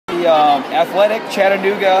the Athletic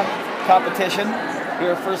Chattanooga competition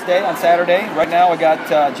here first day on Saturday. Right now I got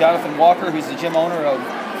Jonathan Walker, who's the gym owner of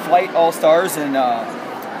Flight All Stars in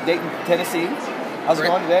Dayton, Tennessee. How's it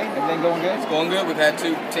going today? Everything going good? It's going good. We've had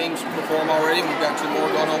 2 teams perform already. We've got 2 more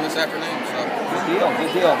going on this afternoon. So good deal,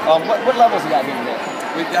 good deal. What levels you got here today?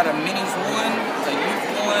 We've got a minis 1, a youth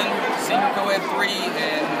 1, senior co-ed 3,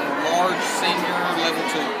 and large senior level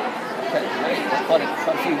 2. Okay, great. Quite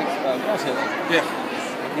a few girls here. Yeah.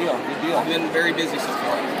 Good deal, good deal. I've been very busy so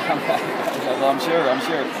far. I'm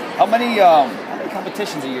sure. How many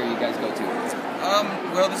competitions a year you guys go to?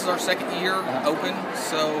 Well, this is our 2nd year open.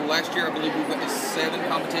 So last year I believe we went to 7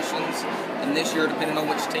 competitions, and this year, depending on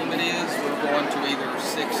which team it is, we're going to either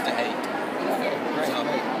 6 to 8. Okay, great.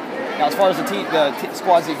 Now, as far as the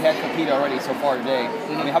squads you've had compete already so far today,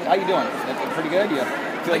 I mean, how you doing? Pretty good? You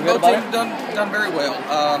feeling good about it? Done very well.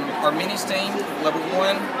 Our minis team, level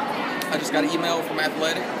 1, I just got an email from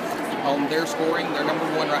Athletic on their scoring. They're number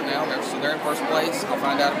 1 right now, so they're in first place. I'll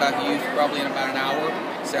find out about the youth probably in about an hour,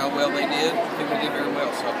 see how well they did. I think they did very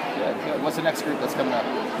well. So good. What's the next group that's coming up?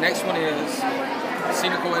 Next one is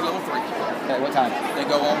senior co-ed level 3. Okay, what time? They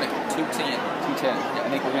go on at 2:10. 2:10. Yeah. I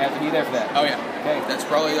think we're gonna have to be there for that. Oh yeah. Okay. That's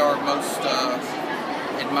probably our most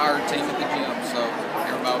admired team at the gym. So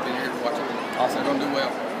everybody will be here to watch it. Awesome. They're gonna do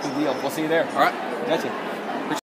well. Good deal. We'll see you there. All right. Gotcha.